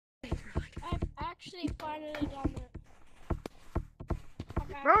actually finally done it.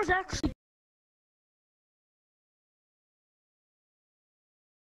 Bro's actually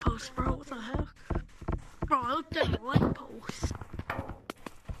post, bro. What the heck? Bro, I looked at the light post.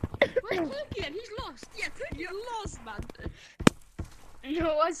 Where's Turkey and he's lost? Yeah, Turkey's lost, man.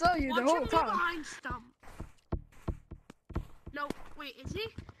 No, I saw you the Watch whole him be time. behind Stump. No, wait, is he?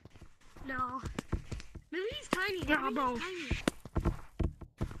 No. Maybe he's tiny. Nah, Maybe bro. he's tiny.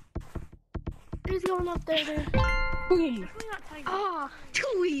 He's going up there, dude. Boom. Definitely not tiny. Ah,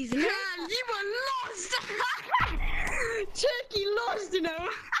 too easy. Man, you were lost! Turkey lost, you know.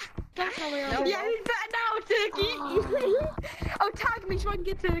 Don't tell me. No. Yeah, he's better now, Turkey. Oh, tag me so I can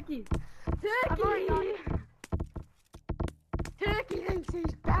get Turkey. Turkey! Turkey thinks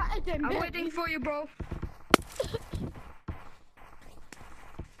he's better than me. I'm waiting for you, bro.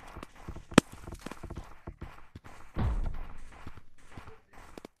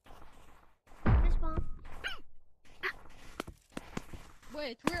 This one.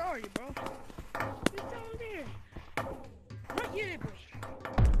 Wait, where are you, bro? He's down there. Right here, boy.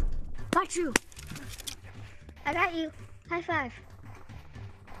 Got you. I got you. High five.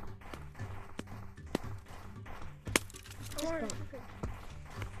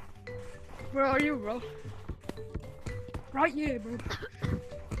 Where are you, bro? Right here, bro.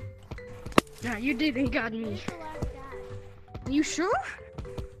 Nah, you didn't got me. You sure?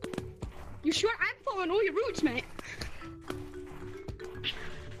 You sure? I'm following all your routes, mate.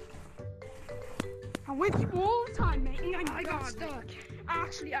 I'm with you all the time, mate. I got stuck.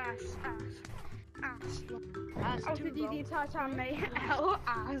 Actually, ass. Ass Out too, with you bro. the entire time, mate. Hell,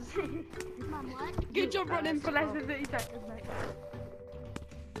 ass. Mom, what? Good job running for less than 30 seconds, mate.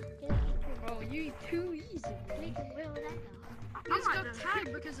 Bro, you too easy. Where would that go? I just got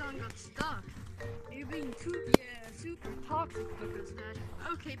tagged because I got stuck. You're being too, super toxic because of that.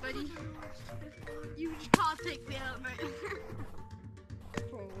 Okay, buddy. You just can't take me out, mate.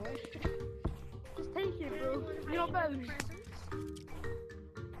 Bro, what? Just take it, bro. You're not better than me.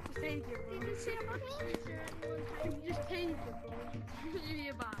 Just take it, bro. Is there anyone hiding? Just take it, bro.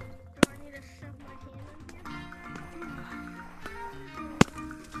 You're bad. Do I need to shove my hand in here?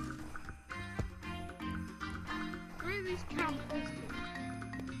 Where are these campers?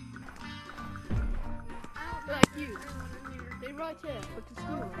 Like you. They right here, but the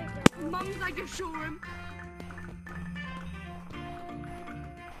school. Mum's like a showroom.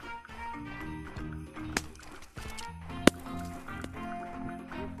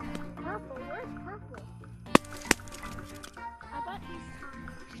 Purple, where's purple? I bet he's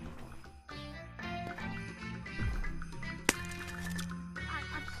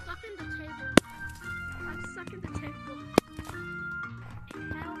I'm stuck in the table. I'm stuck in the table.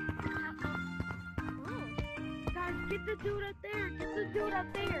 Help. Oh. Guys, get the dude up there. Get the dude up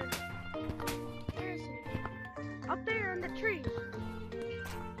there. Where is he? Up there in the tree.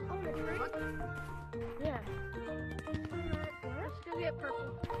 Oh, the tree? Yeah. Let's go get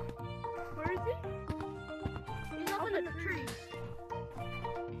purple. Where is he? He's up in the tree.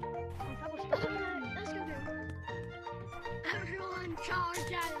 Let's go get him. Everyone charge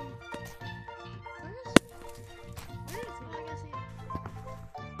at him. Where is he? Oh, I guess he.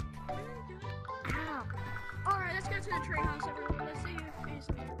 Ow. Alright, let's go to the tree house, everyone. Let's see if he's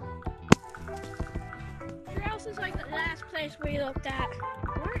there. Tree house is like the last place we looked at.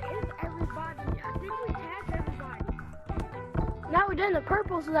 Where is everybody? I think we tagged everybody. No, we didn't. The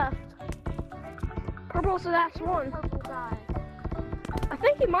purple's left. Purple's the last one. Purple guy. I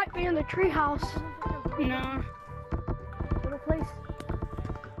think he might be in the tree house. No. Little place.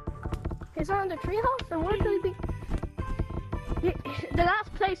 He's not in the tree house? Then where could he be? The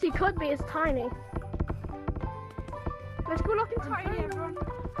last place he could be is tiny. Let's go look in tiny, everyone.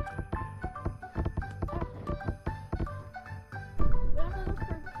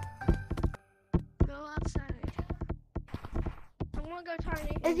 Go outside. I want to go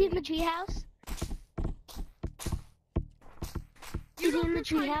tiny. Is he in the tree house? Is he in the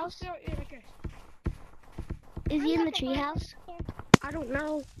tree house? Is he in the tree house? I don't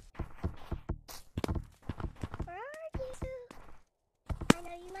know. Where are you? I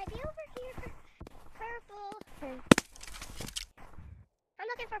know you might be over here. Purple. Okay. I'm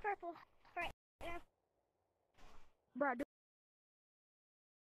looking for purple right now. Bro,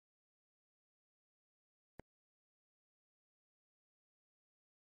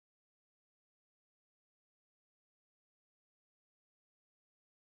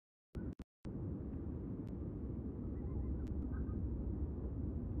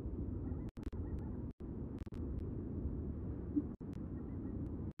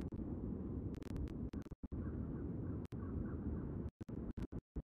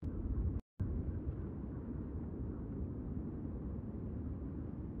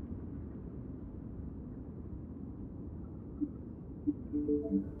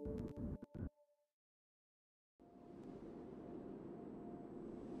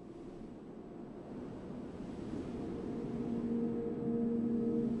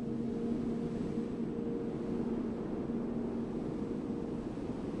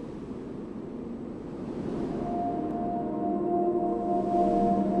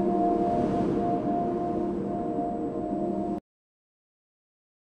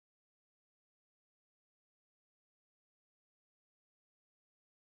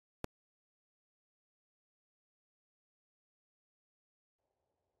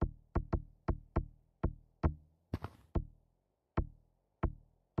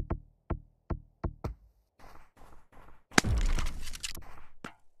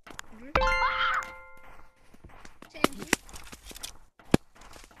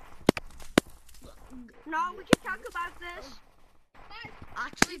 No, we can talk about this.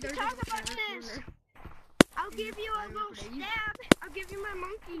 Actually, We there's can a talk about banana this. corner. I'll give you a little stab. I'll give you my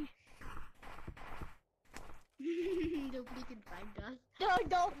monkey. Nobody can find us.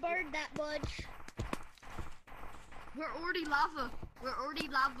 Don't burn that much. We're already lava. We're already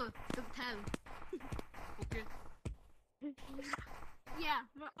lava. The town. Okay. Yeah.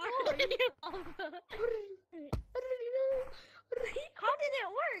 Already lava. How did it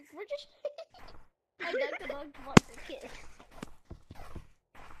work? We're just. I dug the bug once a kiss.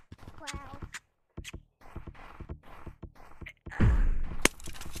 Wow.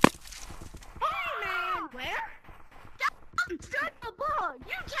 Hey man, where? Judge the bug!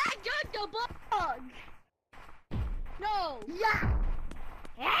 You can't judge the bug. No!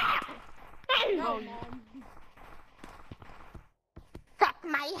 Yeah. No, Mom. Suck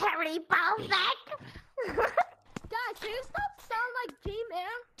my hairy balls back. Guys, can you stop sound like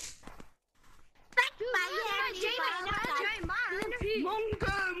G-Man? Suck my hairy balls back.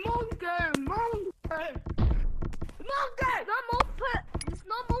 Monkey.